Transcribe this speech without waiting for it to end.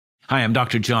Hi, I'm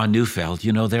Dr. John Neufeld.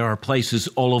 You know, there are places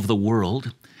all over the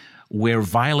world where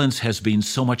violence has been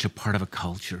so much a part of a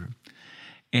culture.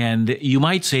 And you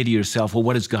might say to yourself, well,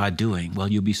 what is God doing?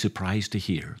 Well, you'll be surprised to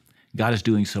hear. God is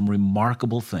doing some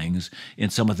remarkable things in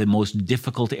some of the most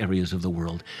difficult areas of the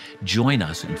world. Join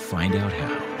us and find out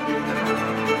how.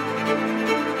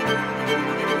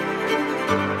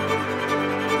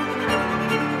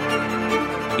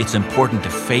 It's important to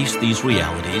face these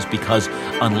realities because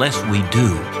unless we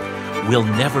do, we'll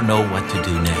never know what to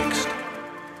do next.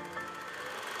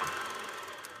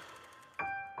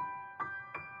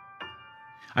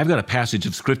 I've got a passage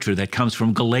of Scripture that comes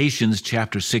from Galatians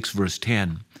chapter 6, verse 10.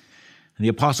 And the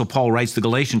Apostle Paul writes to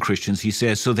Galatian Christians, he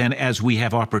says, "So then as we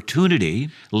have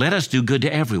opportunity, let us do good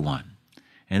to everyone."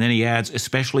 And then he adds,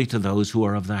 especially to those who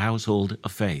are of the household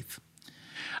of faith.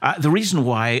 The reason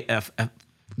why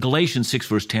Galatians 6,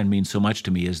 verse 10 means so much to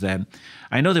me is that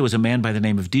I know there was a man by the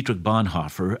name of Dietrich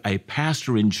Bonhoeffer, a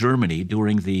pastor in Germany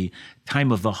during the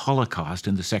time of the Holocaust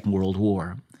in the Second World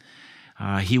War.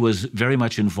 He was very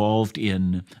much involved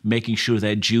in making sure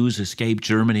that Jews escaped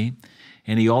Germany,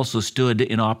 and he also stood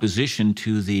in opposition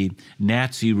to the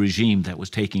Nazi regime that was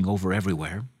taking over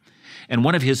everywhere. And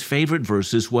one of his favorite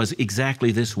verses was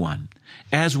exactly this one.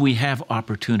 As we have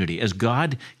opportunity, as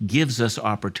God gives us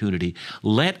opportunity,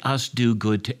 let us do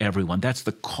good to everyone. That's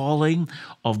the calling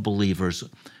of believers.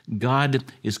 God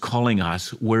is calling us,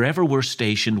 wherever we're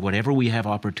stationed, whatever we have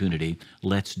opportunity,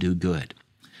 let's do good.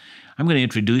 I'm going to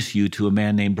introduce you to a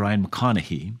man named Brian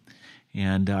McConaughey.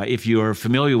 And if you're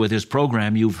familiar with his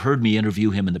program, you've heard me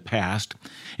interview him in the past.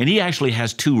 And he actually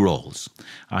has two roles.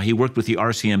 He worked with the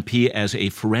RCMP as a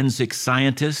forensic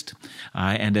scientist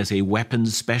and as a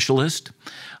weapons specialist.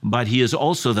 But he is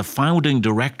also the founding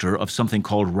director of something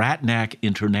called Ratnack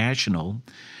International,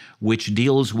 which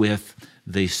deals with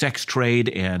the sex trade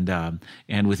and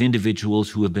with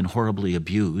individuals who have been horribly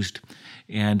abused.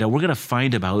 And we're going to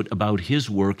find about his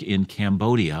work in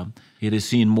Cambodia. It has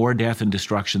seen more death and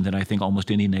destruction than I think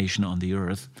almost any nation on the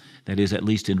earth, that is, at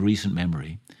least in recent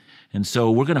memory. And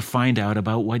so we're going to find out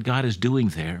about what God is doing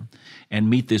there and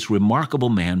meet this remarkable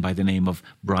man by the name of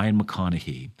Brian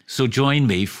McConaughey. So join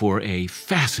me for a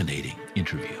fascinating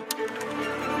interview.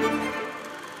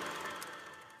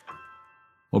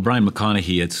 Well, Brian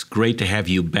McConaughey, it's great to have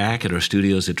you back at our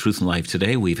studios at Truth and Life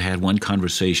today. We've had one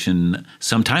conversation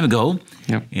some time ago,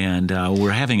 Yep. And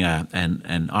we're having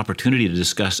an opportunity to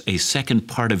discuss a second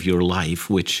part of your life,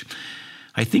 which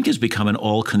I think has become an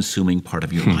all-consuming part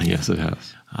of your life. Yes, it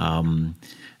has.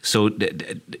 So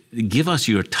give us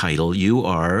your title. You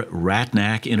are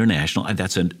Ratnack International.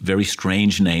 That's a very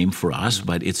strange name for us,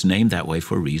 but it's named that way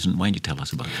for a reason. Why don't you tell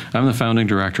us about it? I'm the founding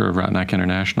director of Ratnack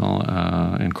International,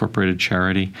 incorporated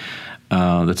charity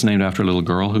that's named after a little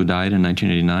girl who died in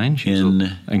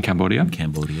 1989. In Cambodia. In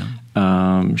Cambodia.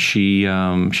 She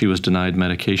was denied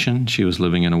medication. She was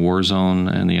living in a war zone,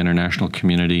 and the international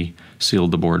community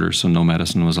sealed the borders, so no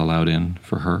medicine was allowed in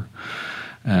for her.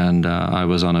 And I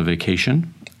was on a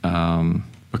vacation.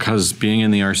 Because being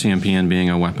in the RCMP and being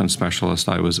a weapons specialist,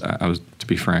 I was, to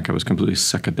be frank, I was completely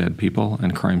sick of dead people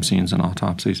and crime scenes and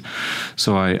autopsies.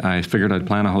 So I figured I'd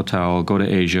plan a hotel, go to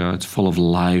Asia. It's full of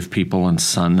live people and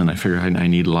sun, and I figured I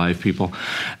need live people.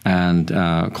 And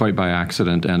quite by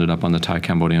accident, ended up on the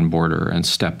Thai-Cambodian border and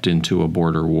stepped into a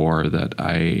border war that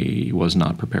I was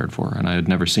not prepared for, and I had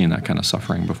never seen that kind of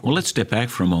suffering before. Well, let's step back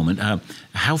for a moment.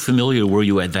 How familiar were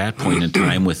you at that point in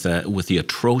time with the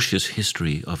atrocious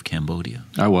history of Cambodia?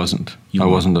 I wasn't. I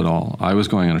wasn't at all. I was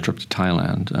going on a trip to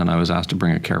Thailand, and I was asked to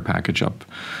bring a care package up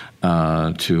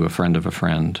to a friend of a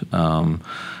friend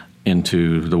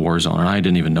into the war zone, and I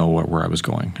didn't even know where I was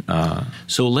going.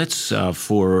 So let's,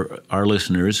 for our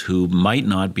listeners who might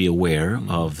not be aware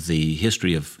of the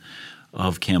history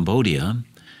of Cambodia,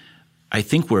 I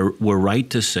think we're right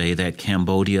to say that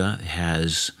Cambodia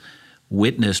has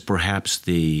witnessed perhaps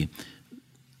the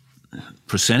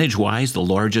percentage-wise the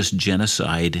largest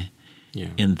genocide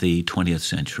in the 20th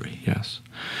century. Yes.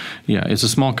 Yeah, it's a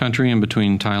small country in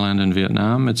between Thailand and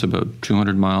Vietnam. It's about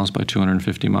 200 miles by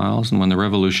 250 miles. And when the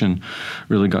revolution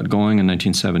really got going in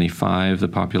 1975, the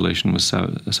population was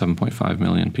 7.5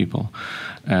 million people.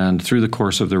 And through the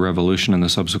course of the revolution and the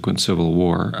subsequent civil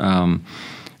war,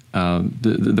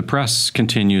 the press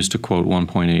continues to quote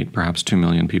 1.8, perhaps 2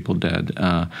 million people dead.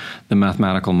 The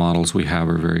mathematical models we have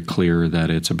are very clear that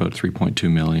it's about 3.2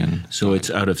 million. So it's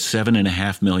out of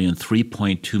 7.5 million,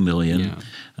 3.2 million.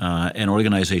 Yeah. An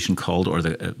organization called, or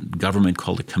the government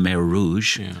called the Khmer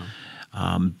Rouge,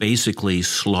 basically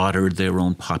slaughtered their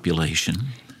own population.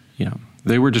 Yeah.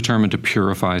 They were determined to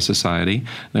purify society.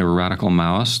 They were radical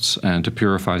Maoists, and to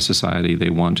purify society, they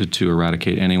wanted to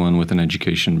eradicate anyone with an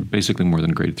education basically more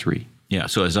than grade 3. Yeah,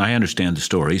 so as I understand the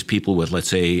stories, people with, let's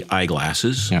say,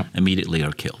 eyeglasses immediately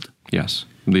are killed. Yes.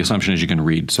 The assumption is you can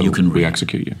read, so we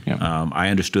execute you. Yeah. I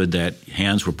understood that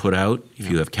hands were put out. If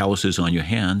you have calluses on your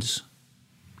hands,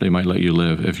 they might let you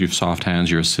live. If you have soft hands,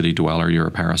 you're a city dweller, you're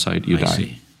a parasite, you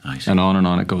die. I see. And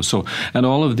on it goes. So, and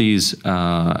all of these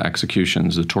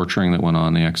executions, the torturing that went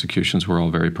on, the executions were all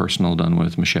very personal, done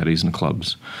with machetes and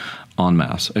clubs, en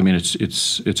masse. I mean,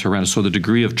 it's horrendous. So the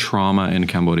degree of trauma in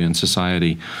Cambodian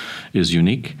society is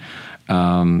unique.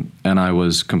 And I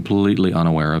was completely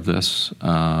unaware of this.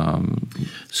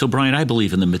 So, Brian, I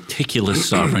believe in the meticulous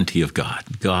sovereignty of God.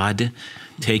 God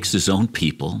takes his own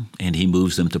people and he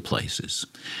moves them to places.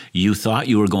 You thought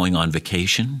you were going on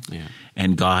vacation,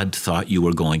 and God thought you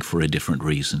were going for a different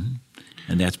reason,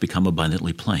 and that's become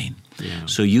abundantly plain. Yeah.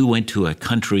 So you went to a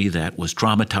country that was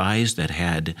traumatized, that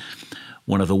had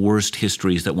one of the worst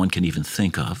histories that one can even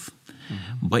think of,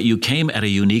 but you came at a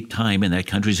unique time in that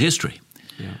country's history.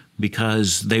 Yeah.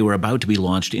 Because they were about to be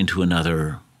launched into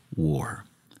another war,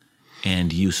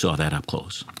 and you saw that up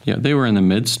close. Yeah, they were in the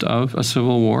midst of a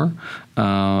civil war,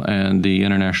 and the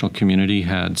international community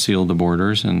had sealed the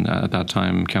borders, and at that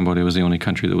time, Cambodia was the only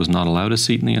country that was not allowed a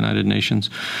seat in the United Nations.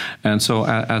 And so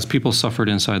as people suffered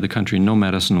inside the country, no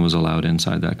medicine was allowed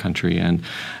inside that country. And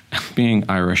being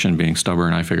Irish and being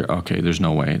stubborn, I figured, okay, there's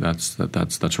no way.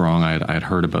 That's wrong. I had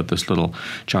heard about this little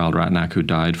child Ratnak who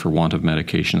died for want of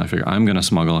medication. I figured I'm going to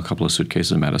smuggle a couple of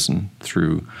suitcases of medicine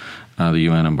through the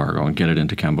UN embargo and get it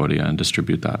into Cambodia and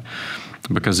distribute that.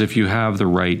 Because if you have the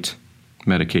right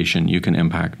medication, you can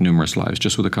impact numerous lives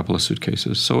just with a couple of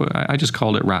suitcases. So I just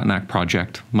called it Ratnak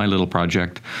Project, my little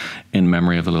project in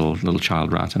memory of the little child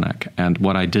Ratnak. And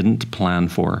what I didn't plan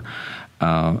for,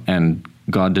 and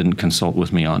God didn't consult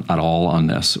with me at all on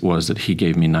this, was that he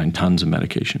gave me 9 tons of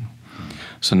medication.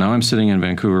 So now I'm sitting in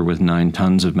Vancouver with 9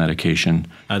 tons of medication.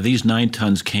 These 9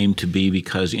 tons came to be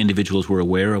because individuals were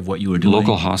aware of what you were doing?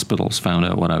 Local hospitals found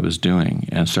out what I was doing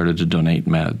and started to donate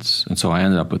meds. And so I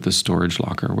ended up with this storage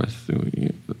locker with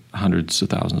hundreds of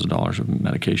thousands of dollars of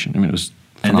medication. I mean, it was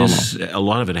phenomenal. And a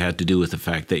lot of it had to do with the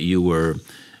fact that you were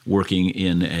working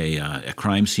in a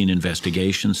crime scene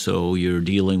investigation, so you're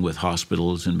dealing with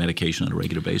hospitals and medication on a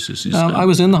regular basis. I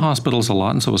was in the hospitals a lot,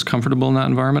 and so I was comfortable in that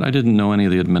environment. I didn't know any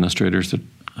of the administrators that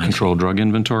control drug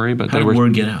inventory. But how did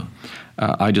word get out?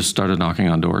 I just started knocking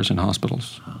on doors in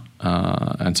hospitals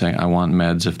and saying, I want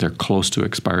meds. If they're close to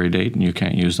expiry date and you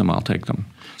can't use them, I'll take them.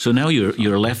 So now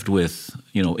you're left with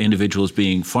individuals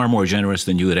being far more generous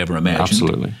than you had ever imagined.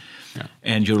 Absolutely. Yeah.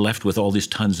 And you're left with all these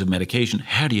tons of medication.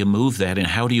 How do you move that, and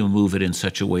how do you move it in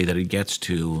such a way that it gets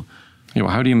to...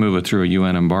 how do you move it through a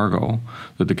UN embargo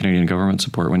that the Canadian government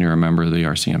support when you're a member of the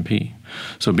RCMP?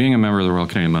 So being a member of the Royal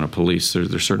Canadian Mounted Police,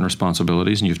 there's certain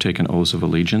responsibilities, and you've taken oaths of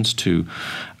allegiance to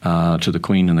the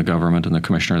Queen and the government and the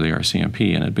Commissioner of the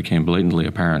RCMP, and it became blatantly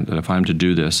apparent that if I'm to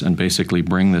do this and basically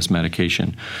bring this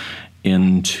medication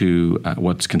into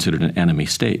what's considered an enemy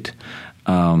state,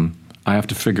 I have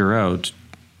to figure out,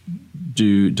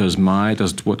 does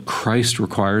what Christ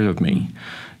requires of me,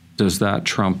 does that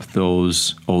trump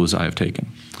those oaths I have taken?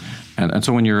 And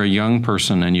so when you're a young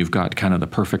person and you've got kind of the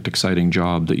perfect, exciting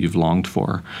job that you've longed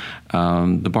for,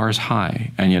 the bar is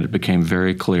high. And yet it became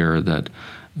very clear that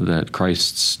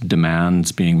Christ's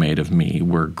demands being made of me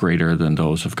were greater than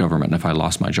those of government. And if I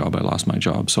lost my job, I lost my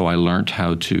job. So I learned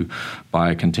how to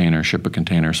buy a container, ship a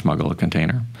container, smuggle a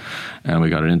container. And we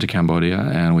got it into Cambodia,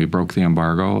 and we broke the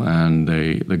embargo. And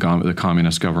the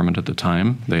communist government at the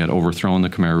time, they had overthrown the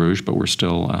Khmer Rouge, but were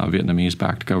still a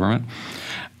Vietnamese-backed government.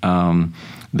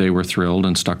 They were thrilled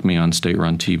and stuck me on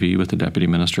state-run TV with the Deputy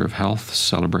Minister of Health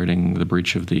celebrating the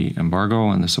breach of the embargo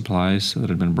and the supplies that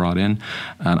had been brought in.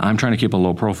 And I'm trying to keep a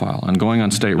low profile. And going on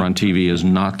state-run TV is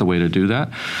not the way to do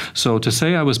that. So to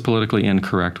say I was politically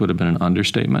incorrect would have been an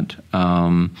understatement.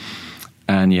 And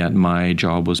yet my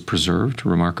job was preserved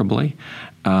remarkably.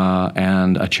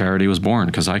 And a charity was born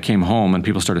because I came home and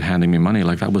people started handing me money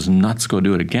like that was nuts, go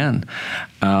do it again.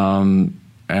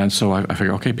 And so I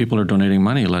figured, okay, people are donating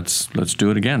money. Let's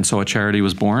do it again. So a charity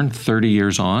was born 30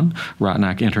 years on.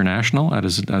 Ratnak International,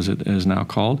 as it is now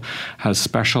called, has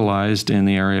specialized in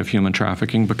the area of human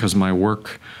trafficking because my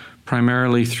work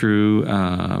primarily through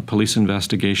police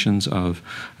investigations of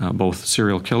both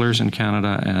serial killers in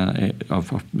Canada,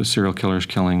 of serial killers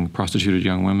killing prostituted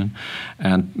young women,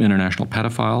 and international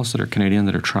pedophiles that are Canadian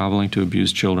that are traveling to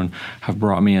abuse children, have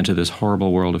brought me into this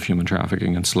horrible world of human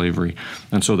trafficking and slavery.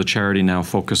 And so the charity now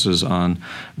focuses on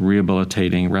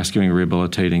rescuing,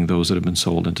 rehabilitating those that have been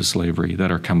sold into slavery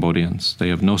that are Cambodians. They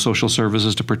have no social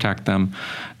services to protect them,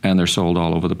 and they're sold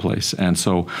all over the place. And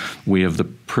so we have the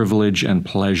privilege and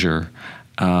pleasure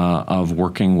of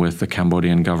working with the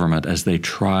Cambodian government as they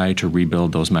try to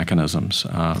rebuild those mechanisms.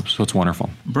 So it's wonderful.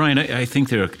 Brian, I think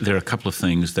there are a couple of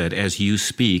things that as you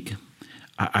speak,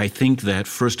 I think that,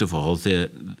 first of all,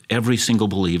 that every single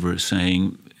believer is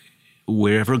saying,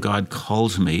 wherever God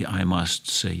calls me, I must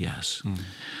say yes.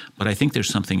 But I think there's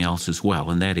something else as well,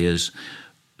 and that is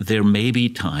there may be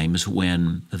times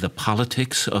when the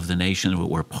politics of the nation that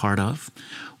we're part of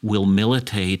will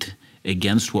militate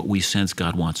against what we sense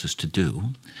God wants us to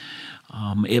do.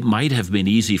 It might have been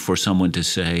easy for someone to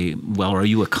say, well, are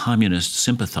you a communist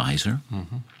sympathizer?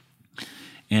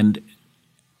 And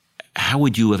how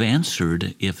would you have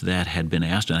answered if that had been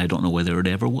asked? And I don't know whether it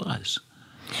ever was.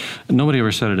 Nobody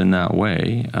ever said it in that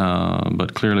way,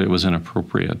 but clearly it was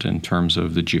inappropriate in terms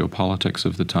of the geopolitics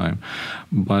of the time.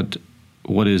 But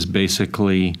what is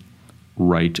basically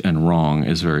right and wrong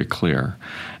is very clear.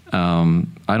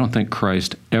 I don't think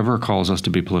Christ ever calls us to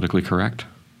be politically correct.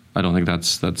 I don't think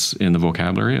that's in the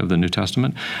vocabulary of the New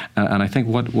Testament. And I think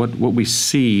what we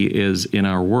see is in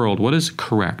our world, what is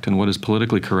correct and what is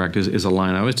politically correct is a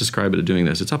line. I always describe it as doing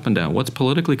this. It's up and down. What's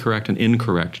politically correct and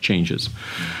incorrect changes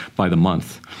by the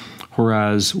month.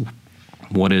 Whereas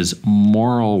what is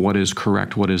moral, what is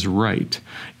correct, what is right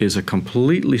is a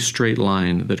completely straight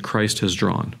line that Christ has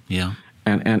drawn. Yeah.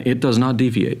 And it does not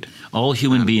deviate. All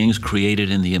human beings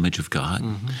created in the image of God,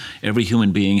 every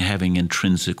human being having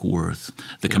intrinsic worth.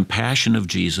 The compassion of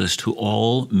Jesus to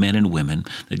all men and women,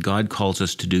 that God calls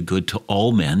us to do good to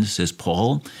all men, says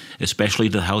Paul, especially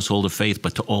to the household of faith,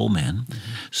 but to all men.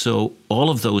 So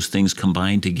all of those things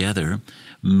combined together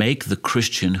make the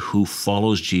Christian who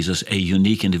follows Jesus a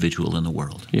unique individual in the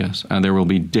world. Yes, and there will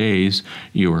be days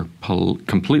you are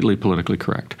completely politically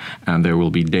correct, and there will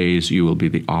be days you will be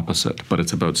the opposite. But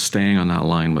it's about staying on that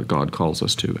line what God calls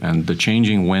us to. And the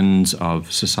changing winds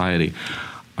of society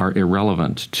are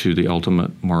irrelevant to the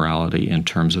ultimate morality in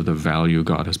terms of the value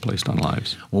God has placed on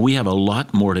lives. Well, we have a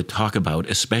lot more to talk about,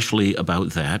 especially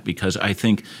about that, because I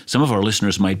think some of our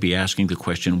listeners might be asking the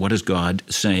question, what is God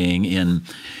saying in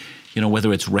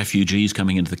whether it's refugees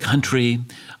coming into the country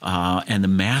and the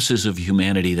masses of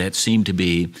humanity that seem to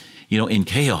be, in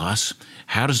chaos.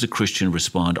 How does the Christian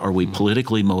respond? Are we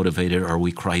politically motivated? Are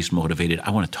we Christ motivated?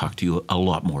 I want to talk to you a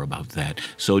lot more about that.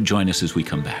 So join us as we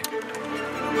come back.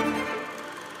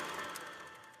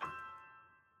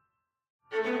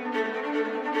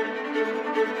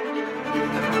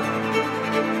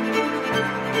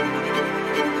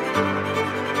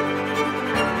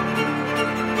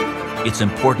 It's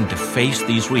important to face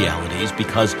these realities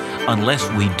because unless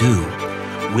we do,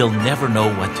 we'll never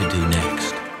know what to do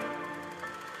next.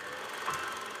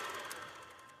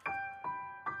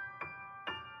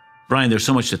 Brian, there's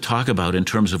so much to talk about in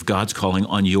terms of God's calling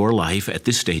on your life at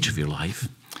this stage of your life.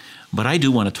 But I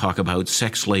do want to talk about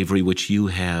sex slavery, which you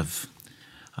have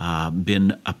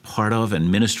been a part of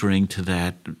and ministering to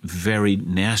that very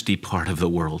nasty part of the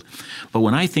world. But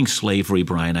when I think slavery,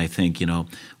 Brian, I think,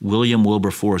 William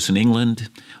Wilberforce in England,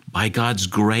 by God's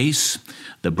grace,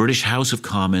 the British House of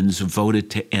Commons voted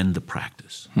to end the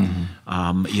practice.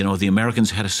 The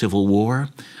Americans had a civil war,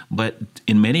 but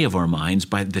in many of our minds,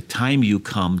 by the time you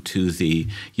come to the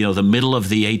middle of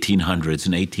the 1800s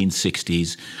and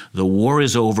 1860s, the war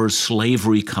is over,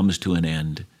 slavery comes to an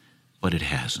end, but it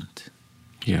hasn't.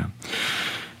 Yeah.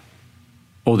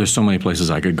 Oh, there's so many places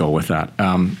I could go with that.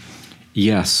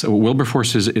 Yes,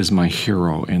 Wilberforce is my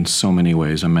hero in so many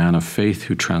ways, a man of faith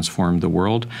who transformed the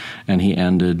world, and he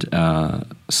ended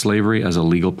slavery as a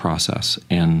legal process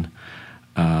in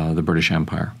the British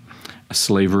Empire.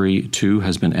 Slavery, too,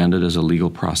 has been ended as a legal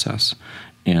process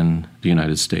in the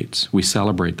United States. We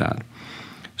celebrate that.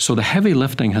 So the heavy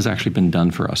lifting has actually been done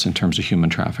for us in terms of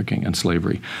human trafficking and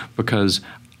slavery, because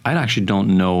I actually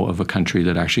don't know of a country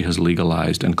that actually has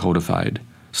legalized and codified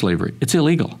slavery. It's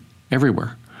illegal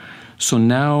everywhere. So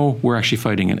now we're actually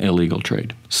fighting an illegal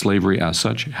trade. Slavery as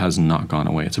such has not gone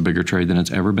away. It's a bigger trade than it's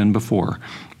ever been before,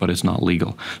 but it's not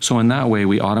legal. So in that way,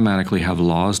 we automatically have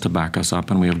laws to back us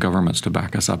up and we have governments to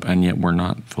back us up, and yet we're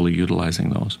not fully utilizing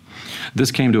those.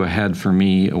 This came to a head for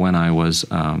me when I was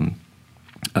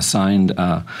assigned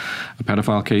a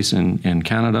pedophile case in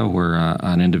Canada where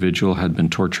an individual had been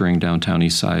torturing downtown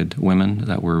East Side women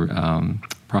that were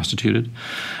prostituted.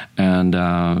 And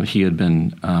he had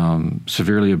been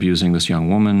severely abusing this young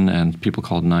woman, and people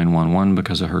called 911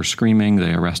 because of her screaming.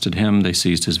 They arrested him. They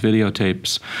seized his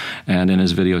videotapes. And in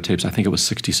his videotapes, I think it was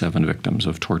 67 victims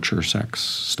of torture, sex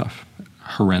stuff,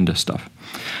 horrendous stuff.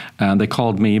 And they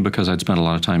called me because I'd spent a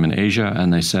lot of time in Asia,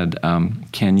 and they said,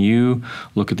 can you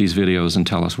look at these videos and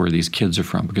tell us where these kids are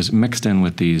from? Because mixed in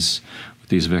with these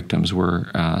victims were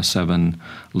 7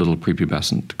 little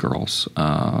prepubescent girls,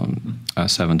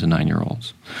 7 to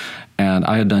 9-year-olds. And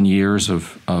I had done years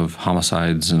of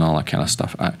homicides and all that kind of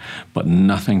stuff, but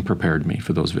nothing prepared me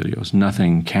for those videos.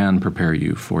 Nothing can prepare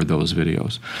you for those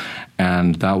videos.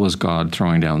 And that was God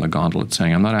throwing down the gauntlet,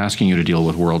 saying, I'm not asking you to deal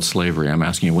with world slavery. I'm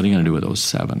asking you, what are you going to do with those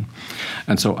 7?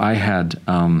 And so I had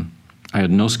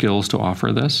no skills to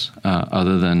offer this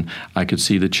other than I could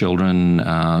see the children.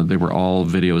 They were all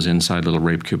videos inside little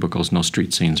rape cubicles, no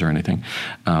street scenes or anything.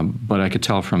 But I could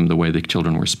tell from the way the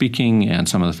children were speaking and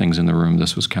some of the things in the room,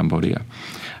 this was Cambodia.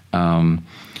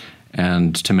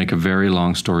 And to make a very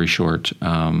long story short,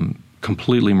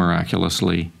 completely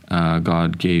miraculously,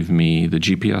 God gave me the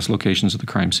GPS locations of the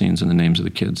crime scenes and the names of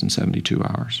the kids in 72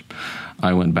 hours.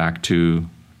 I went back to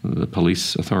the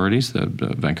police authorities, the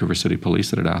Vancouver City Police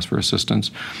that had asked for assistance,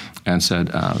 and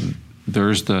said,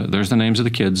 "There's the names of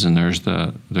the kids, and there's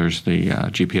the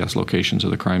GPS locations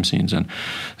of the crime scenes." And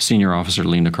a senior officer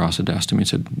leaned across the desk to me and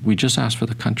said, "We just asked for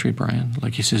the country, Brian."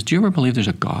 Like, he says, "Do you ever believe there's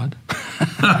a God?"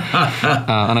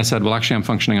 And I said, "Well, actually, I'm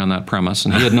functioning on that premise."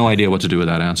 And he had no idea what to do with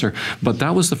that answer. But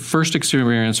that was the first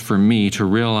experience for me to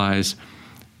realize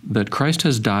that Christ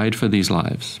has died for these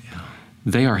lives. Yeah.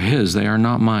 They are his. They are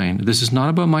not mine. This is not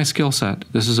about my skill set.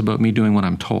 This is about me doing what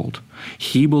I'm told.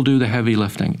 He will do the heavy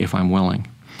lifting if I'm willing.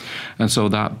 And so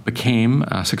that became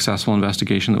a successful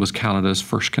investigation that was Canada's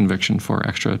first conviction for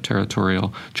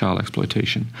extraterritorial child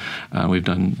exploitation. We've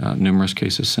done numerous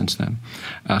cases since then.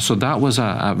 So that was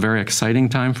a very exciting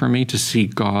time for me to see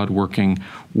God working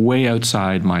way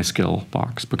outside my skill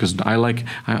box, because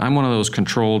I'm one of those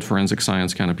controlled forensic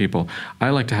science kind of people. I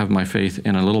like to have my faith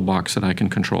in a little box that I can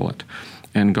control it.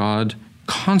 And God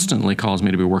constantly calls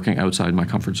me to be working outside my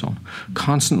comfort zone,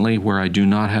 constantly where I do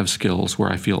not have skills, where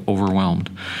I feel overwhelmed.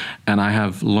 And I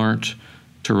have learned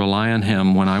to rely on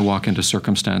him when I walk into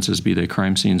circumstances, be they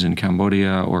crime scenes in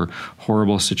Cambodia or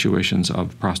horrible situations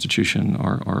of prostitution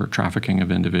or trafficking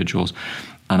of individuals.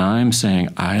 And I'm saying,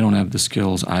 I don't have the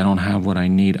skills, I don't have what I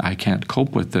need, I can't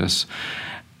cope with this.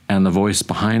 And the voice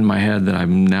behind my head that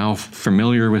I'm now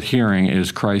familiar with hearing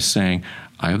is Christ saying,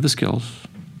 I have the skills,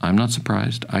 I'm not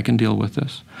surprised. I can deal with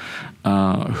this.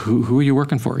 Who are you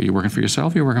working for? Are you working for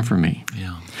yourself? Or are you working for me?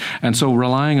 Yeah. And so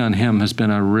relying on him has been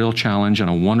a real challenge and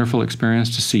a wonderful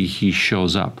experience to see he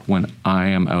shows up when I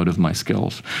am out of my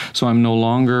skills. So I'm no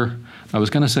longer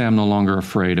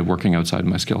afraid of working outside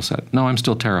my skill set. No, I'm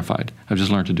still terrified. I've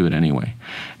just learned to do it anyway.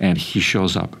 And he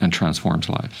shows up and transforms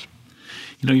lives.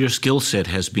 You know, your skill set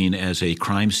has been as a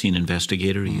crime scene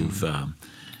investigator. You've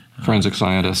forensic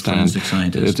scientist.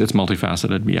 It's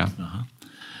multifaceted, yeah.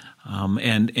 Uh-huh.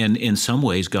 And in some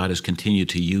ways, God has continued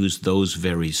to use those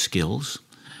very skills.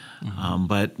 Mm-hmm.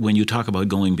 But when you talk about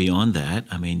going beyond that,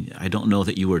 I mean, I don't know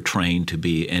that you were trained to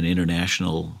be an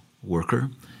international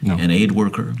worker, an aid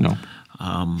worker. No.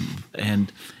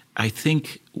 And I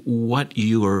think what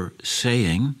you are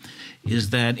saying is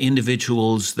that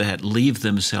individuals that leave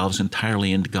themselves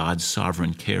entirely in God's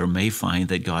sovereign care may find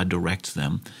that God directs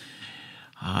them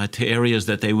to areas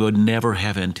that they would never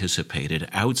have anticipated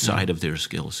outside of their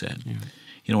skill set. Yeah.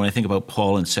 You know, when I think about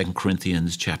Paul in 2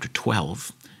 Corinthians chapter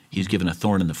 12, he's given a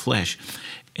thorn in the flesh.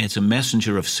 It's a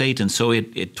messenger of Satan, so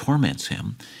it torments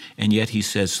him. And yet he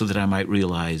says, so that I might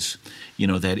realize,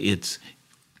 that it's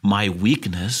my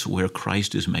weakness where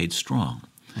Christ is made strong.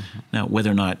 Mm-hmm. Now, whether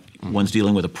or not one's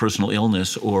dealing with a personal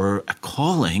illness or a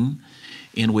calling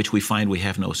in which we find we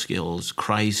have no skills,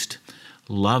 Christ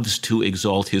loves to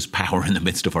exalt his power in the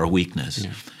midst of our weakness.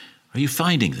 Yeah. Are you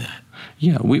finding that?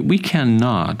 Yeah, we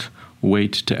cannot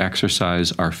wait to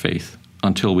exercise our faith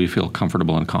until we feel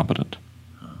comfortable and competent.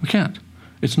 We can't.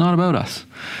 It's not about us.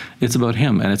 It's about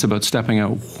him, and it's about stepping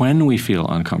out when we feel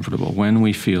uncomfortable, when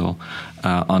we feel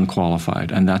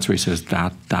unqualified. And that's where he says,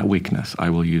 that weakness, I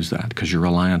will use that, because you're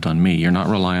reliant on me. You're not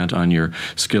reliant on your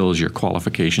skills, your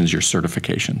qualifications, your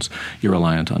certifications. You're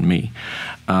reliant on me.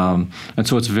 And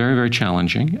so it's very, very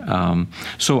challenging.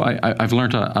 So I've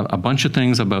learned a bunch of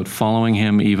things about following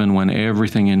him, even when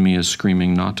everything in me is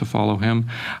screaming not to follow him.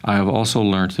 I have also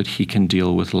learned that he can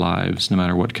deal with lives no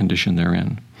matter what condition they're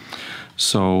in.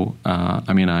 So,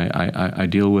 I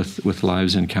deal with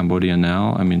lives in Cambodia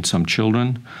now. Some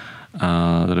children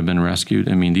that have been rescued.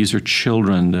 These are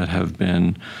children that have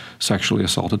been sexually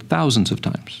assaulted thousands of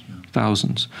times.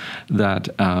 Thousands,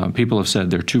 that people have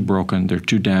said they're too broken, they're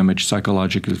too damaged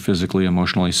psychologically, physically,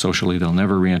 emotionally, socially, they'll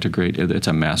never reintegrate, it's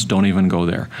a mess, don't even go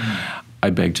there.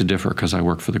 I beg to differ because I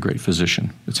work for the great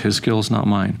physician. It's his skills, not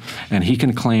mine. And he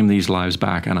can claim these lives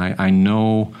back. And I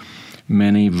know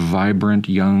many vibrant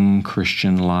young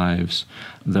Christian lives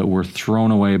that were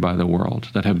thrown away by the world,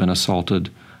 that have been assaulted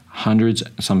hundreds,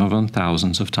 some of them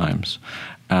thousands of times,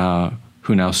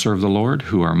 who now serve the Lord,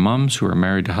 who are moms, who are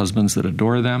married to husbands that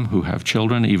adore them, who have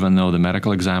children, even though the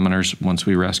medical examiners, once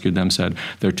we rescued them, said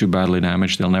they're too badly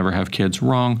damaged, they'll never have kids.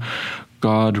 Wrong.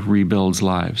 God rebuilds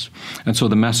lives. And so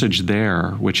the message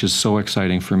there, which is so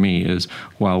exciting for me, is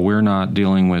while we're not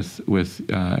dealing with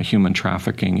human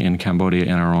trafficking in Cambodia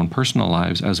in our own personal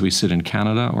lives, as we sit in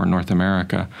Canada or North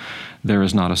America, there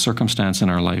is not a circumstance in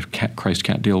our life Christ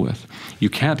can't deal with. You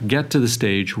can't get to the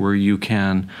stage where you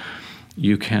can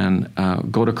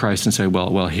go to Christ and say,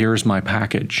 well, here's my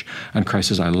package. And Christ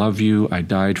says, I love you, I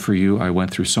died for you, I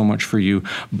went through so much for you,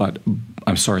 but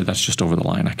I'm sorry, that's just over the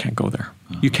line, I can't go there.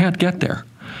 You can't get there.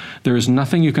 There is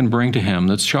nothing you can bring to him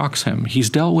that shocks him. He's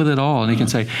dealt with it all, and he can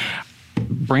say,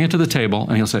 bring it to the table,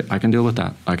 and he'll say, I can deal with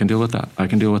that, I can deal with that, I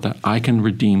can deal with that. I can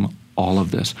redeem all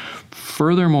of this.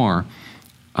 Furthermore,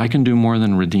 I can do more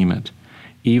than redeem it.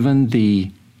 Even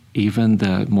the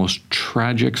most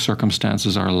tragic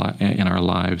circumstances in our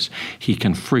lives, he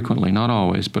can frequently, not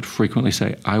always, but frequently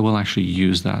say, I will actually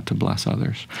use that to bless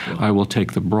others. Wow. I will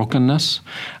take the brokenness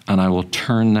and I will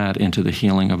turn that into the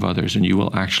healing of others. And you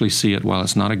will actually see it. While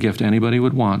it's not a gift anybody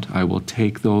would want, I will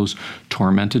take those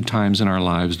tormented times in our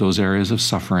lives, those areas of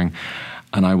suffering,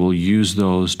 and I will use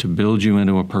those to build you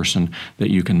into a person that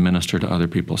you can minister to other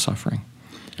people suffering.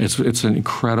 It's an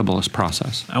incredible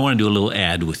process. I want to do a little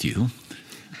ad with you.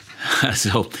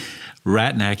 So,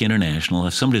 Ratnack International,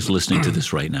 if somebody's listening to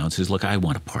this right now and says, look, I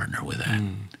want to partner with that,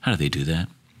 how do they do that?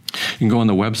 You can go on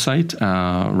the website,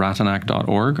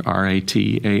 ratanak.org,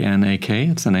 R-A-T-A-N-A-K.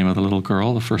 It's the name of the little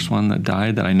girl, the first one that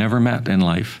died that I never met in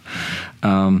life.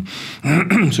 So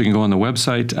you can go on the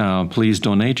website, please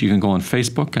donate. You can go on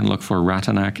Facebook and look for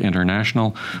Ratnack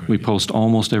International. We post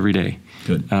almost every day.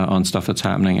 Good. On stuff that's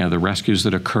happening, the rescues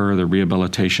that occur, the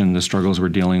rehabilitation, the struggles we're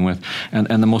dealing with. And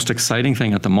the most exciting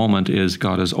thing at the moment is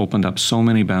God has opened up so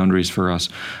many boundaries for us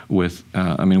with,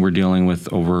 we're dealing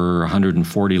with over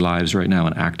 140 lives right now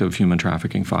in active human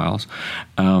trafficking files.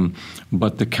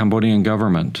 But the Cambodian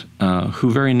government, who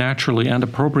very naturally and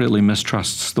appropriately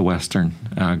mistrusts the Western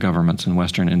governments and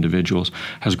Western individuals,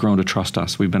 has grown to trust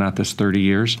us. We've been at this 30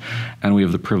 years, and we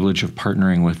have the privilege of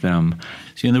partnering with them.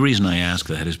 See, and the reason I ask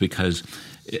that is because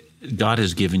God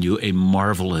has given you a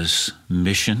marvelous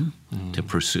mission to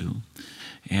pursue.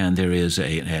 And there is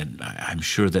I'm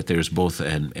sure that there's both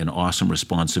an awesome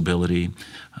responsibility.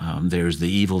 There's the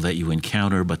evil that you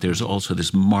encounter, but there's also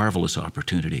this marvelous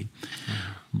opportunity.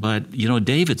 But,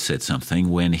 David said something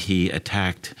when he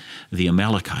attacked the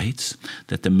Amalekites,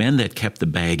 that the men that kept the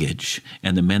baggage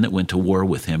and the men that went to war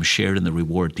with him shared in the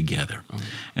reward together.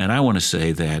 And I want to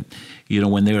say that,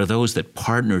 when there are those that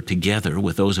partner together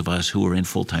with those of us who are in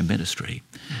full-time ministry,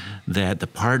 that the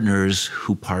partners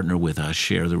who partner with us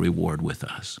share the reward with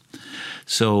us.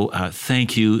 So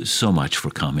thank you so much for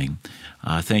coming.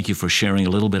 Thank you for sharing a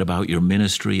little bit about your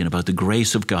ministry and about the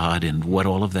grace of God and what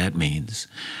all of that means.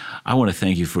 I want to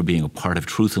thank you for being a part of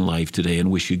Truth and Life today and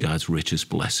wish you God's richest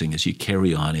blessing as you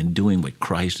carry on in doing what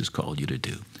Christ has called you to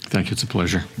do. Thank you. It's a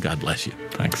pleasure. God bless you.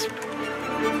 Thanks.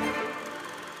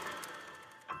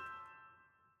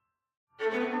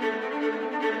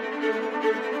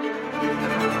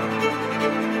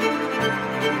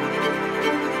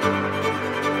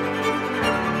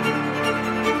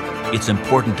 It's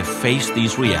important to face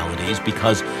these realities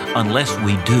because unless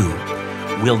we do,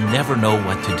 we'll never know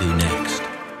what to do next.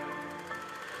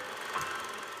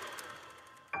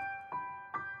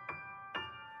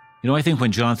 I think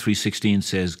when John 3:16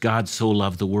 says, God so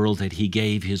loved the world that he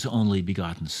gave his only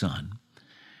begotten Son,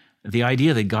 the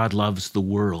idea that God loves the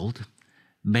world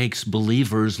makes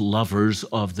believers lovers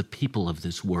of the people of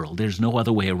this world. There's no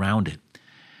other way around it.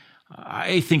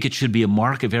 I think it should be a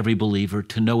mark of every believer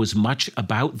to know as much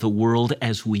about the world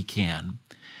as we can.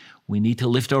 We need to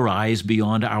lift our eyes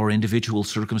beyond our individual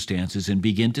circumstances and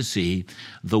begin to see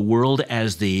the world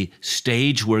as the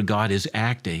stage where God is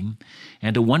acting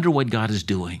and to wonder what God is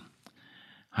doing.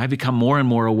 I become more and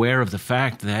more aware of the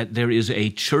fact that there is a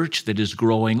church that is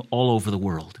growing all over the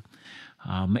world.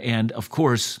 And of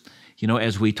course,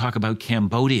 as we talk about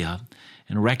Cambodia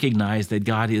and recognize that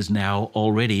God is now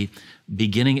already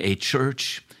beginning a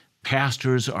church.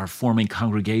 Pastors are forming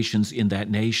congregations in that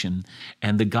nation,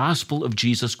 and the gospel of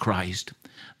Jesus Christ,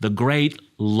 the great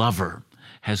lover,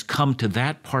 has come to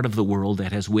that part of the world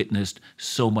that has witnessed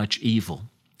so much evil.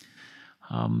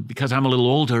 Because I'm a little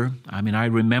older, I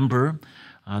remember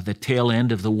the tail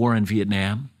end of the war in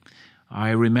Vietnam.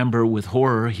 I remember with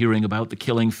horror hearing about the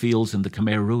killing fields in the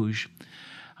Khmer Rouge.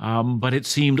 But it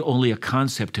seemed only a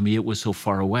concept to me. It was so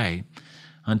far away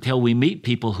until we meet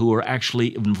people who are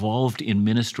actually involved in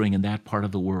ministering in that part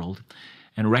of the world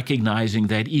and recognizing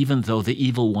that even though the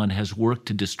evil one has worked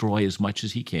to destroy as much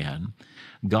as he can,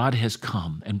 God has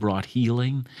come and brought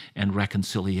healing and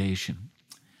reconciliation.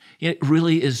 It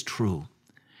really is true.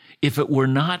 If it were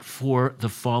not for the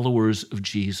followers of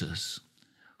Jesus,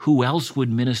 who else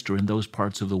would minister in those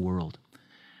parts of the world?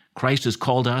 Christ has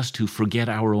called us to forget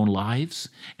our own lives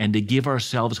and to give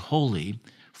ourselves wholly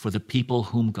for the people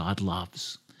whom God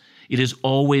loves. It is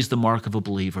always the mark of a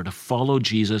believer to follow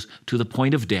Jesus to the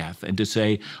point of death and to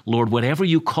say, Lord, whatever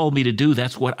you call me to do,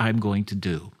 that's what I'm going to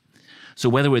do. So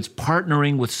whether it's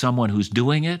partnering with someone who's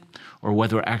doing it or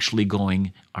whether actually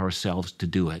going ourselves to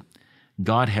do it,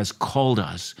 God has called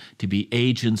us to be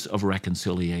agents of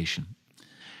reconciliation.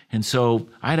 And so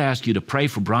I'd ask you to pray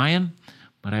for Brian,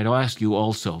 but I'd ask you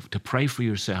also to pray for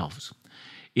yourselves.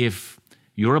 If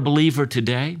you're a believer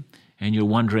today and you're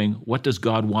wondering, what does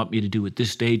God want me to do at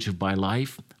this stage of my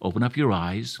life? Open up your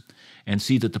eyes and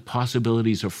see that the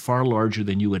possibilities are far larger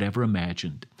than you had ever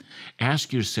imagined.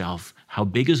 Ask yourself, how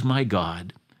big is my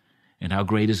God and how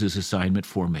great is his assignment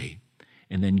for me?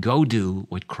 And then go do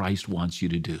what Christ wants you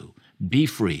to do. Be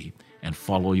free and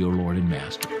follow your Lord and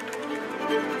Master.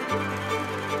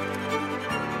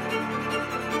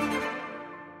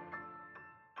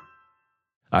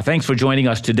 Thanks for joining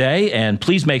us today, and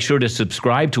please make sure to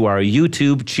subscribe to our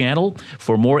YouTube channel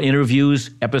for more interviews,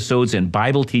 episodes, and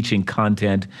Bible teaching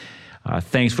content.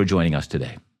 Thanks for joining us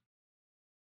today.